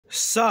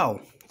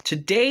So,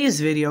 today's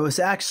video is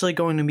actually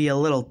going to be a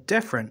little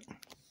different.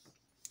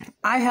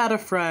 I had a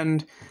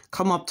friend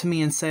come up to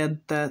me and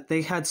said that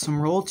they had some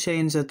roll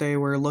change that they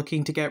were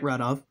looking to get rid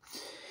of.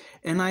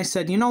 And I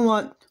said, you know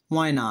what?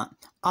 Why not?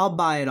 I'll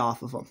buy it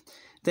off of them.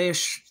 They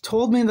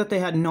told me that they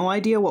had no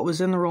idea what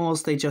was in the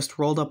rolls. They just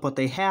rolled up what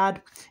they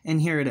had. And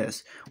here it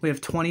is. We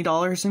have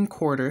 $20 in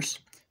quarters,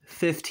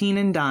 15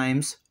 in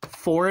dimes,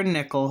 4 in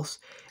nickels,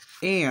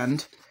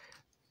 and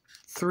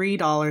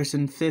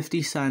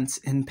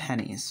 $3.50 in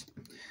pennies.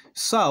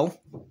 So,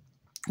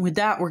 with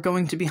that, we're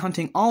going to be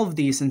hunting all of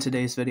these in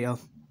today's video.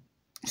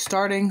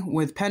 Starting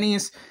with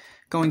pennies,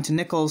 going to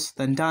nickels,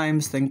 then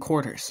dimes, then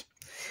quarters.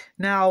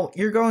 Now,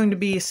 you're going to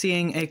be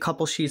seeing a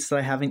couple sheets that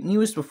I haven't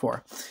used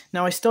before.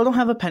 Now, I still don't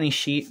have a penny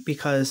sheet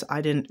because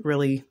I didn't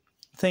really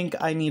think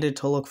I needed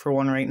to look for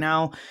one right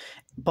now,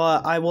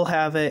 but I will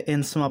have it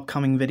in some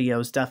upcoming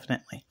videos,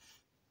 definitely.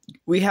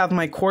 We have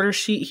my quarter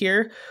sheet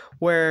here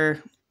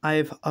where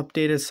I've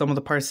updated some of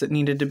the parts that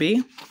needed to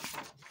be.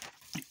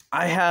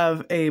 I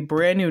have a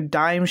brand new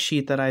dime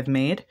sheet that I've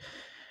made,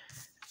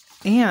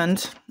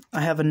 and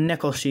I have a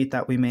nickel sheet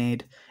that we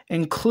made,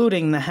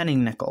 including the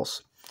Henning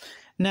nickels.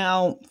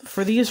 Now,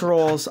 for these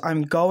rolls,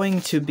 I'm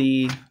going to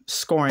be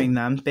scoring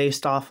them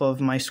based off of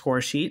my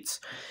score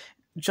sheets,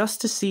 just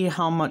to see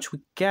how much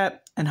we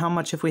get and how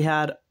much, if we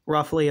had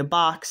roughly a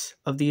box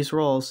of these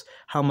rolls,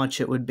 how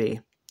much it would be.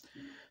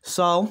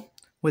 So,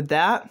 with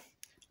that,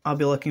 I'll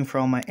be looking for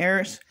all my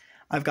errors.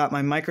 I've got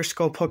my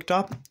microscope hooked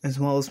up as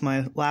well as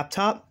my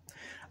laptop.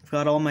 I've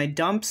got all my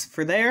dumps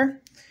for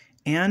there,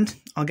 and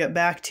I'll get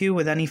back to you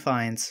with any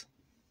finds.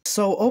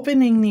 So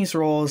opening these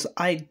rolls,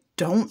 I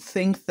don't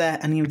think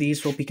that any of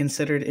these will be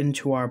considered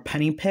into our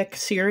penny pick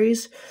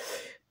series,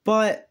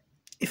 but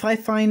if I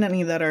find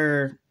any that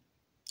are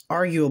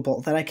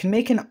arguable, that I can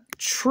make a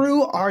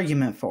true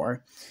argument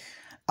for,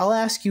 I'll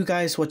ask you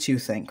guys what you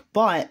think,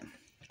 but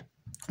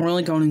we're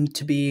only going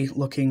to be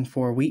looking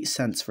for wheat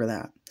cents for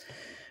that.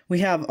 We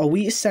have a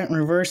wheat cent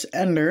reverse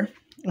ender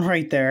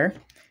right there,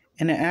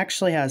 and it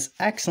actually has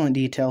excellent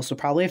detail, so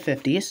probably a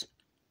 50s.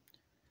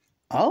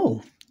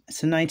 Oh,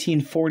 it's a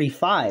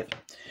 1945.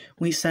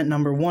 Wheat cent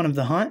number 1 of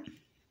the hunt.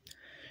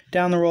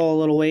 Down the roll a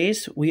little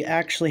ways, we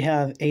actually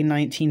have a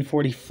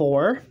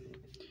 1944.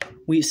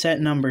 Wheat cent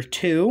number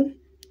 2.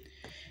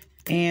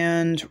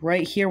 And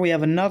right here we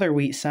have another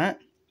wheat cent,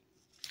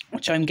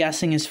 which I'm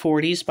guessing is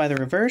 40s by the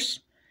reverse.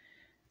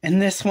 And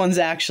this one's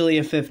actually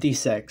a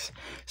 56.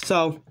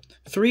 So,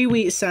 3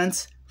 wheat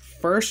cents,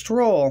 first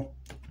roll.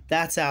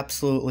 That's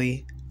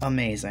absolutely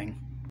amazing.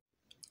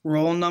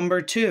 Roll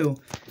number 2.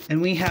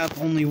 And we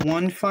have only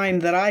one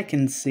find that I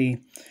can see.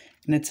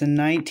 And it's a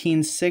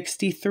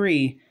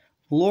 1963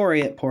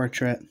 Laureate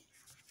portrait.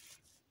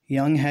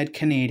 Young head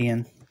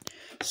Canadian.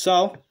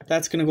 So,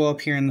 that's going to go up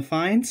here in the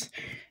finds.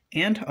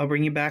 And I'll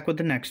bring you back with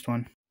the next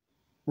one.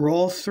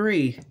 Roll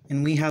 3.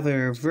 And we have a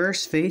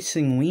reverse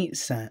facing wheat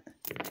cent.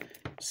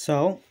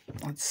 So,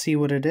 let's see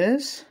what it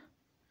is.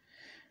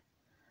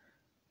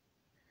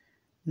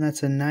 And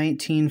that's a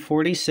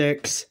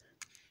 1946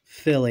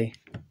 Philly.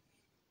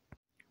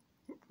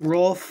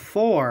 Roll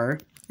 4,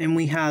 and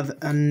we have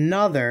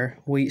another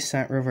wheat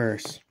cent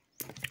reverse.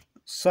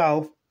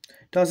 So,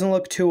 doesn't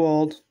look too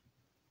old,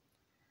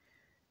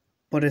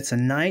 but it's a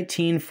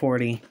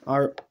 1940,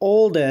 our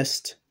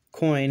oldest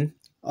coin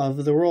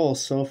of the roll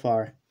so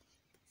far.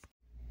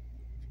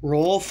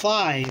 Roll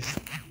 5,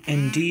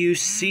 and do you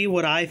see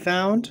what I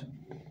found?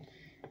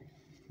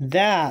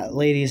 That,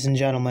 ladies and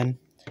gentlemen,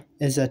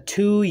 is a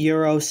 2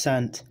 euro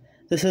cent.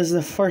 This is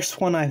the first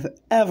one I've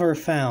ever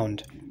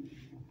found.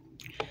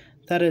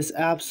 That is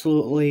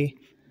absolutely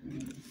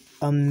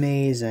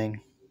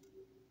amazing.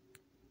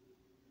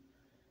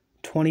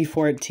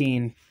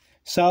 2014.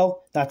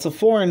 So, that's a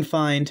foreign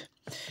find.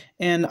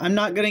 And I'm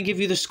not going to give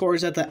you the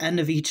scores at the end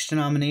of each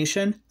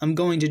denomination. I'm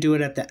going to do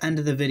it at the end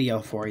of the video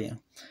for you.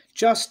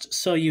 Just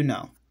so you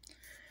know.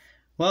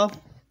 Well,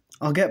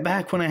 I'll get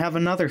back when I have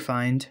another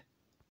find.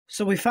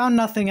 So we found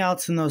nothing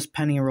else in those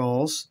penny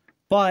rolls,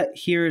 but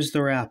here's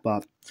the wrap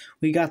up.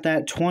 We got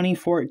that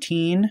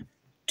 2014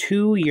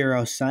 2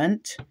 euro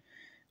cent.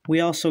 We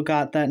also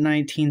got that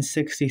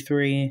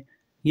 1963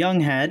 Young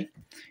head,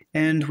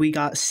 and we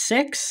got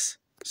 5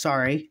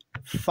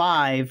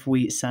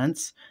 wheat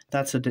cents.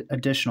 That's an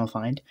additional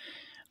find.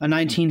 A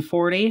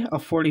 1940, a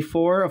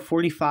 44, a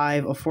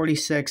 45, a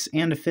 46,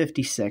 and a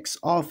 56,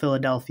 all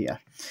Philadelphia.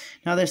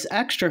 Now this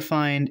extra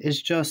find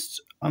is just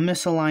a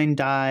misaligned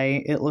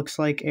die. It looks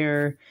like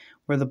air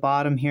where the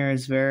bottom here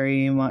is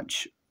very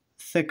much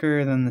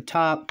thicker than the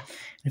top.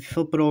 If you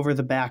flip it over,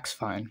 the back's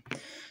fine.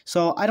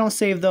 So I don't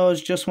save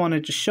those, just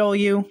wanted to show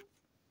you.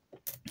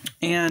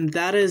 And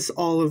that is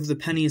all of the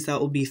pennies that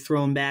will be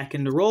thrown back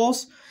into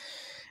rolls.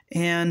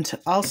 And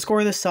I'll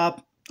score this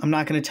up. I'm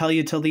not going to tell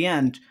you till the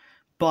end.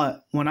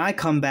 But when I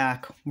come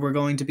back, we're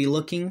going to be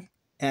looking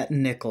at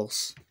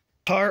nickels.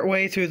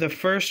 Partway through the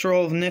first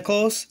roll of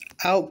nickels,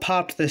 out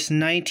popped this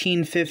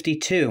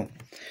 1952.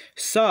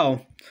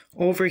 So,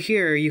 over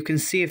here, you can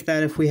see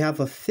if we have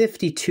a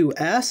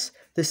 52S,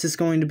 this is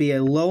going to be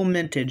a low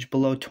mintage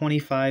below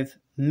 25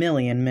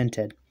 million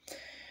minted.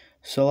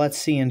 So let's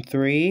see in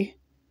 3,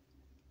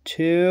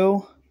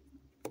 2,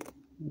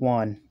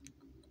 1.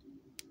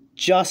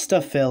 Just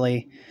a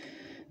Philly.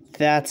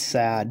 That's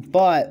sad.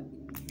 But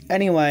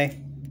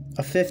anyway,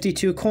 a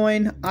 52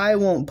 coin. I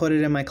won't put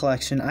it in my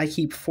collection. I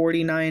keep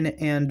 49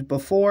 and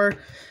before.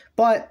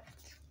 But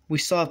we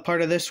still have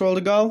part of this roll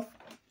to go.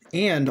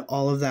 And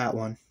all of that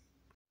one.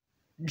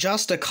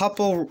 Just a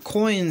couple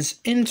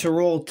coins into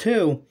roll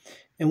 2.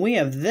 And we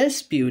have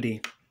this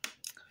beauty.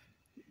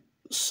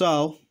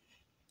 So,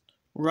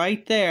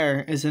 right there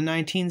is a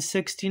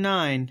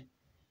 1969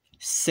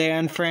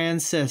 San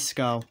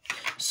Francisco.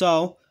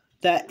 So,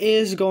 that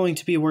is going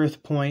to be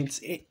worth points.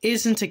 It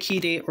isn't a key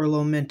date or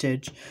low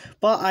mintage,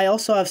 but I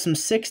also have some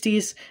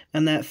 60s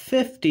and that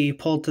 50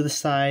 pulled to the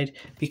side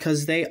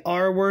because they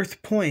are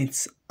worth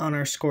points on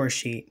our score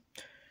sheet.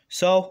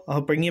 So,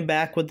 I'll bring you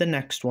back with the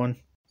next one.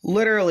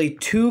 Literally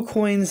 2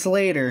 coins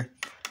later,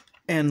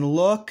 and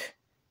look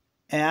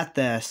at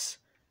this.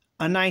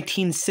 A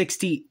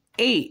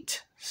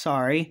 1968,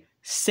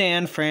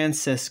 San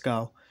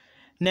Francisco.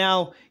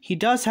 Now, he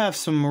does have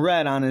some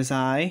red on his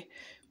eye,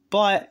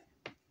 but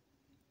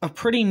a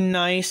pretty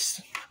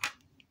nice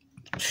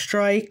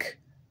strike,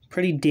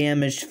 pretty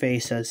damaged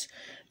faces.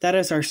 That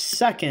is our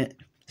second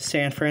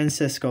San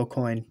Francisco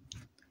coin.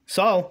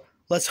 So,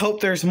 let's hope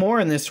there's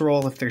more in this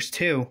roll if there's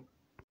 2.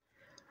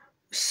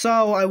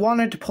 So, I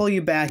wanted to pull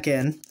you back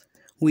in.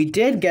 We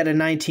did get a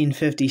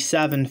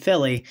 1957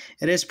 Philly.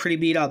 It is pretty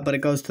beat up, but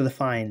it goes to the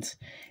fines.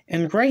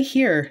 And right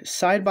here,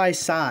 side by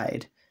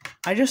side,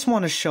 I just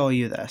want to show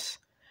you this.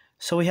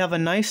 So we have a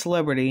nice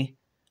Liberty,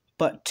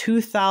 but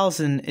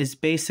 2000 is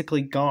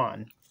basically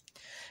gone.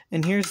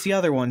 And here's the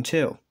other one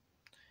too.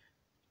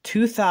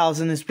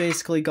 2000 is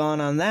basically gone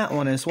on that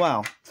one as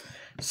well.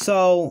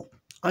 So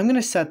I'm going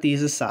to set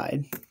these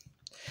aside.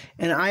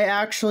 And I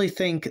actually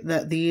think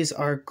that these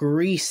are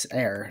grease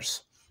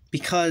errors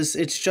because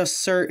it's just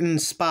certain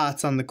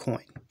spots on the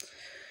coin.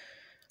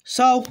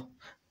 So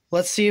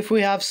let's see if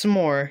we have some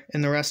more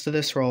in the rest of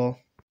this roll.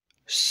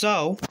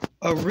 So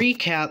a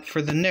recap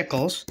for the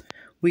nickels.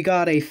 We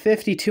got a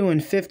 52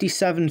 and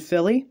 57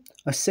 Philly,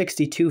 a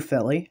 62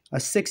 Philly,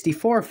 a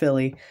 64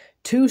 Philly,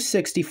 2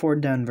 64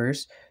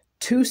 Denvers,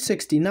 2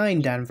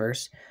 69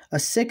 Denvers, a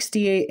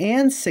 68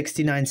 and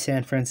 69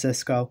 San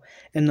Francisco,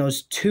 and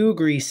those 2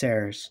 grease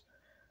errors.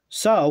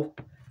 So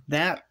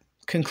that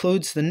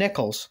concludes the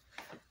nickels.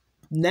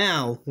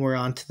 Now we're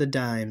on to the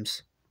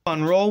dimes.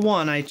 On roll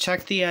 1, I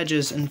checked the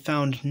edges and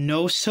found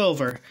no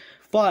silver,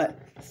 but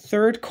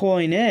third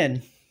coin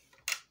in,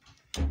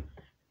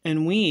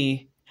 and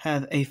we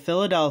have a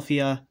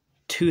Philadelphia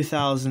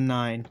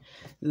 2009.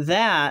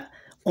 That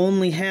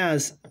only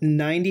has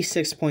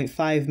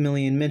 96.5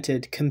 million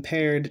minted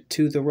compared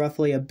to the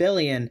roughly a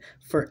billion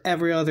for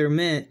every other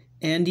mint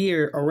and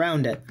year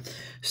around it.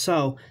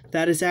 So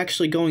that is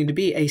actually going to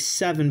be a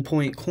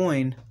 7-point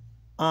coin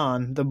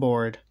on the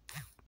board.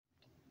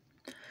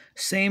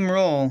 Same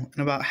roll, and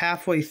about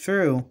halfway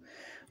through,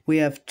 we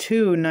have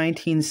 2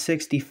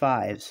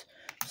 1965s.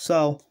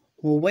 So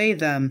we'll weigh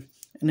them,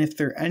 and if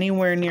they're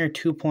anywhere near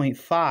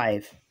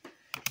 2.5,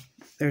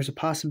 there's a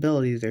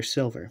possibility they're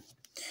silver.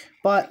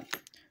 But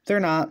they're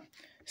not.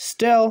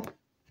 Still,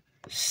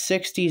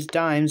 60s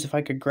dimes if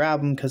I could grab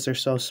them because they're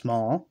so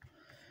small.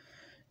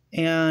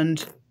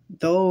 And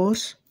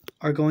those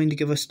are going to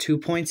give us 2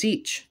 points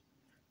each.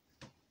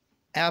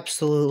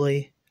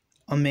 Absolutely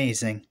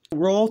amazing.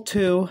 Roll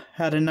 2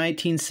 had a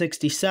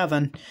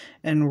 1967,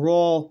 and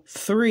roll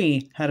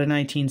 3 had a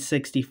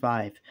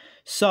 1965.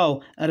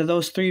 So, out of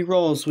those 3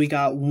 rolls, we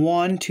got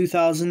 1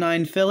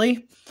 2009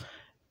 Philly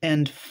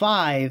and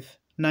 5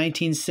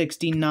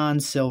 1960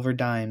 non-silver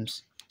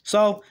dimes.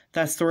 So,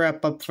 that's the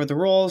wrap up for the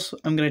rolls.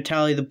 I'm going to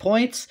tally the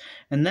points,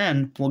 and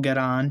then we'll get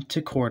on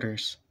to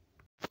quarters.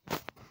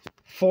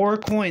 4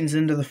 coins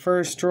into the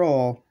first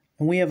roll,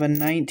 and we have a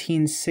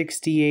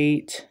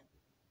 1968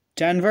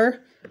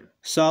 Denver.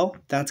 So,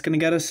 that's going to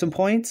get us some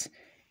points.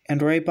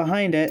 And right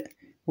behind it,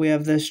 we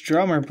have this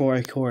Drummer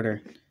Boy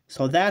quarter.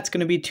 So, that's going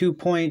to be 2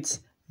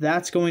 points.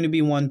 That's going to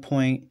be 1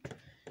 point.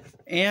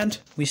 And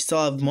we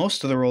still have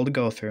most of the roll to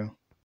go through.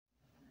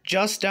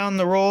 Just down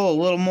the roll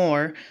a little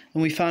more,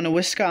 and we found a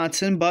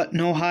Wisconsin, but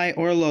no high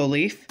or low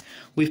leaf.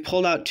 We've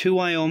pulled out 2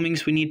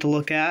 Wyomings we need to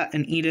look at,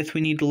 and Edith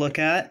we need to look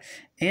at.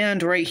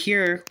 And right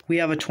here, we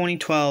have a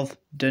 2012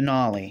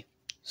 Denali.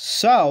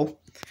 So,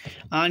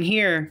 on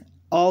here,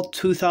 all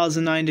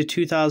 2009 to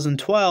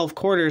 2012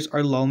 quarters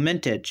are low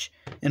mintage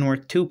and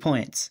worth 2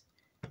 points.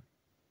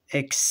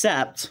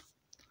 Except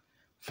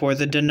for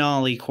the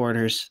Denali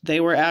quarters. They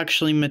were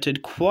actually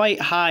minted quite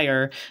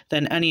higher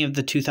than any of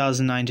the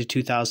 2009 to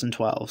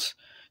 2012s.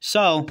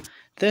 So,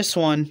 this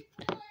one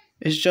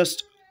is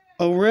just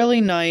a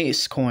really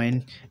nice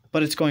coin,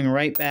 but it's going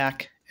right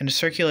back into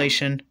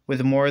circulation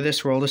with more of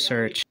this roll to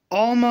search.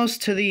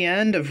 Almost to the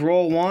end of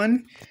roll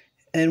 1,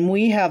 and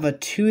we have a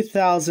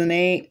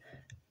 2008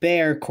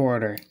 Bear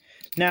quarter.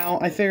 Now,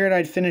 I figured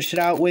I'd finish it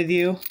out with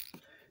you,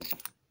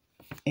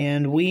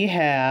 and we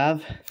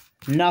have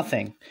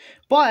nothing.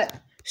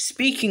 But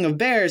speaking of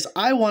bears,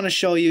 I want to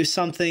show you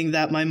something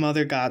that my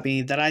mother got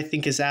me that I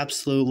think is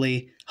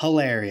absolutely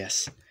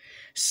hilarious.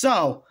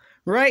 So,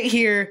 right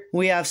here,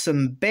 we have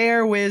some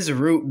Bear Whiz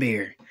root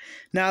beer.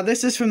 Now,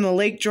 this is from the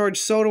Lake George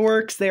Soda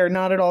Works. They are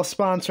not at all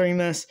sponsoring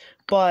this,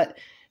 but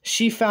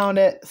she found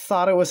it,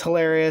 thought it was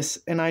hilarious,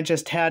 and I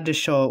just had to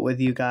show it with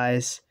you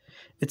guys.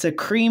 It's a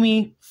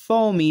creamy,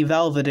 foamy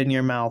velvet in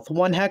your mouth.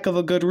 One heck of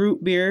a good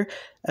root beer,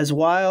 as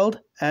wild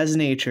as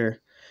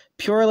nature.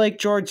 Pure Lake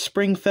George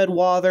spring-fed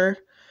water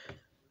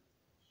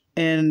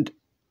and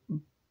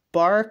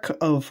bark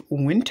of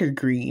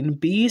wintergreen,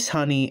 bees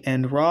honey,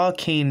 and raw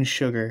cane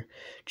sugar.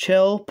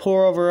 Chill,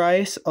 pour over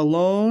ice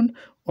alone,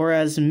 or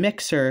as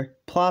mixer,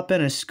 plop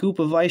in a scoop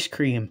of ice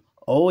cream.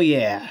 Oh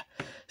yeah.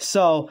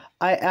 So,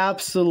 I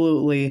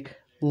absolutely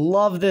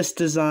love this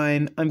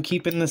design. I'm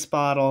keeping this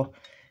bottle,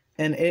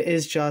 and it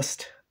is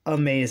just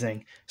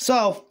amazing.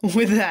 So,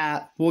 with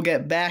that, we'll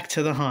get back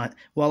to the hunt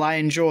while I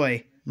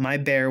enjoy my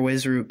Bear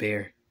Whiz root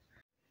beer.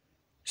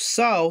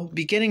 So,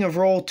 beginning of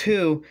roll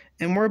 2,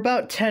 and we're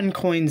about 10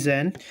 coins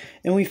in,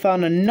 and we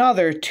found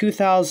another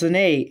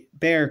 2008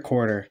 Bear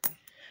quarter.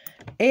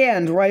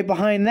 And right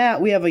behind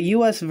that, we have a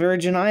U.S.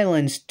 Virgin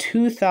Islands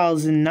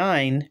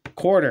 2009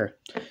 quarter.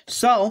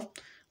 So,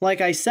 like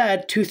I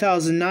said,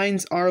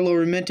 2009's are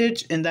lower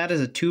mintage, and that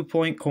is a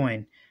 2-point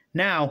coin.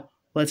 Now,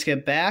 let's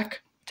get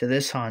back to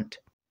this hunt.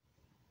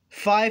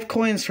 5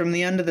 coins from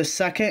the end of the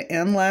second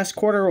and last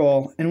quarter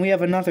roll, and we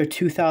have another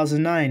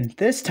 2009,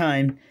 this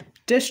time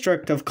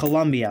District of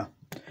Columbia.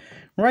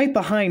 Right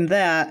behind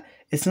that,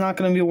 it's not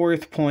going to be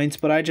worth points,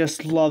 but I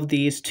just love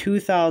these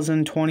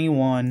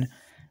 2021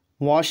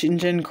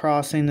 Washington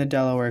crossing the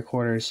Delaware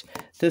quarters.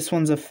 This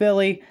one's a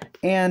Philly,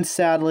 and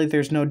sadly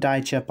there's no die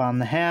chip on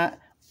the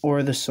hat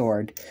or the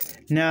sword.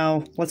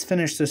 Now, let's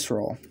finish this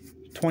roll.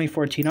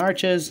 2014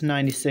 Arches,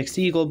 96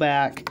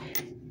 Eagleback,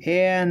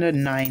 and a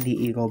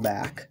 90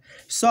 Eagleback.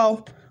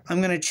 So, I'm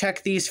going to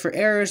check these for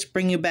errors,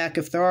 bring you back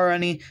if there are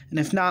any, and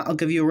if not, I'll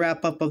give you a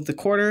wrap-up of the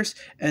quarters,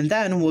 and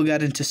then we'll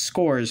get into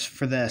scores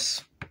for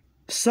this.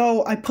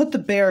 So, I put the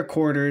Bear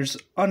quarters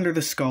under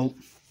the scope,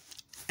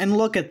 and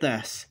look at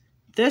this.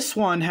 This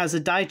one has a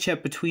die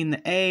chip between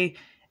the A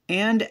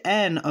and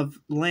N of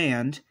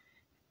land,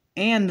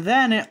 and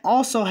then it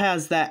also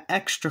has that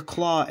extra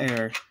claw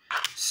error.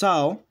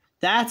 So,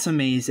 that's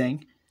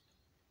amazing.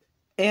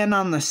 And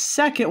on the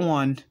second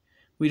one,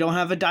 we don't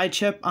have a die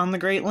chip on the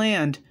Great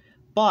Land,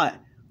 but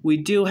we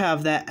do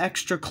have that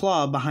extra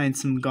claw behind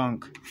some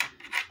gunk.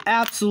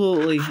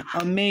 Absolutely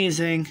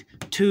amazing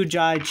 2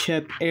 die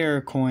chip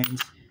error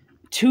coins.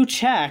 2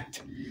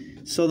 checked,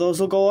 so those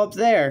will go up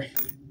there.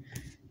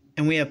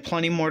 And we have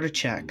plenty more to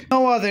check.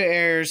 No other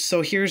errors,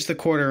 so here's the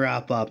quarter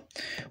wrap-up.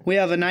 We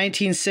have a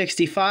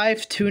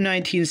 1965, 2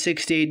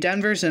 1968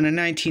 Denvers, and a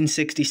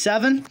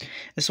 1967,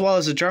 as well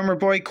as a Drummer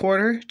Boy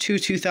quarter, 2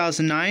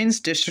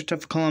 2009s, District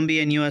of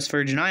Columbia and U.S.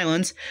 Virgin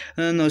Islands,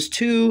 and then those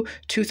 2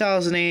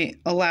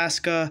 2008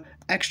 Alaska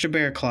Extra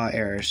Bear Claw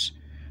errors.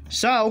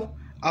 So,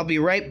 I'll be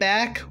right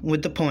back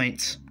with the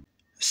points.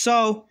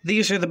 So,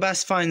 these are the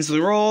best finds of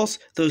the rolls,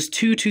 those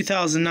 2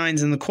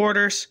 2009s in the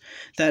quarters,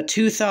 that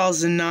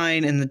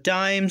 2009 in the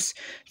dimes,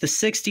 the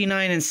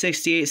 69 and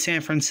 68 San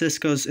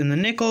Franciscos in the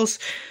nickels,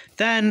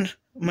 then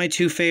my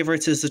 2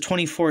 favorites is the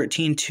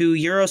 2014 2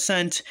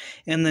 Eurocent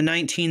and the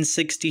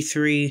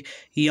 1963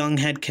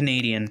 Younghead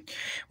Canadian.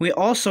 We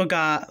also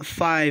got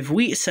 5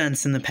 wheat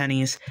cents in the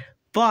pennies,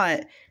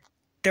 but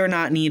they're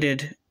not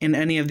needed in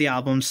any of the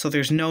albums, so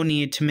there's no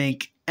need to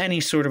make any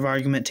sort of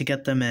argument to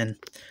get them in.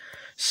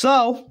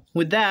 So,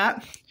 with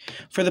that,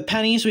 for the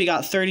pennies, we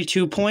got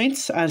 32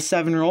 points out of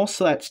 7 rolls,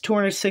 so that's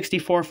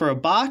 264 for a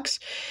box.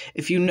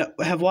 If you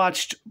have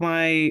watched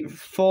my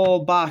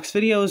full box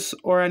videos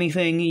or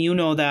anything, you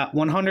know that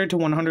 100 to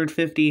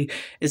 150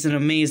 is an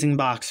amazing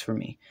box for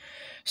me.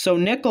 So,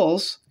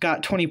 nickels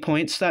got 20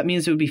 points, so that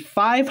means it would be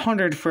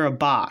 500 for a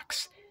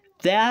box.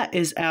 That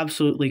is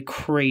absolutely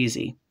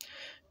crazy.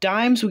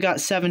 Dimes, we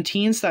got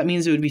 17, so that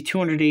means it would be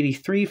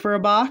 283 for a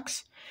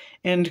box.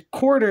 And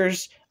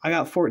quarters, I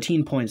got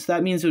 14 points.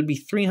 That means it would be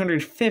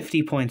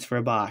 350 points for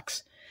a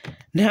box.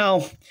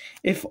 Now,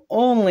 if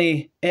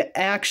only it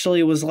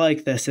actually was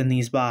like this in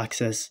these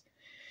boxes.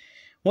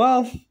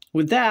 Well,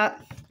 with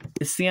that,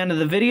 it's the end of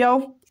the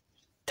video.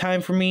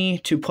 Time for me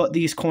to put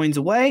these coins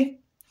away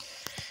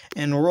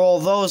and roll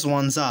those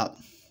ones up.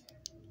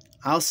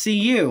 I'll see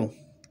you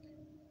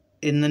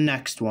in the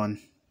next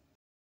one.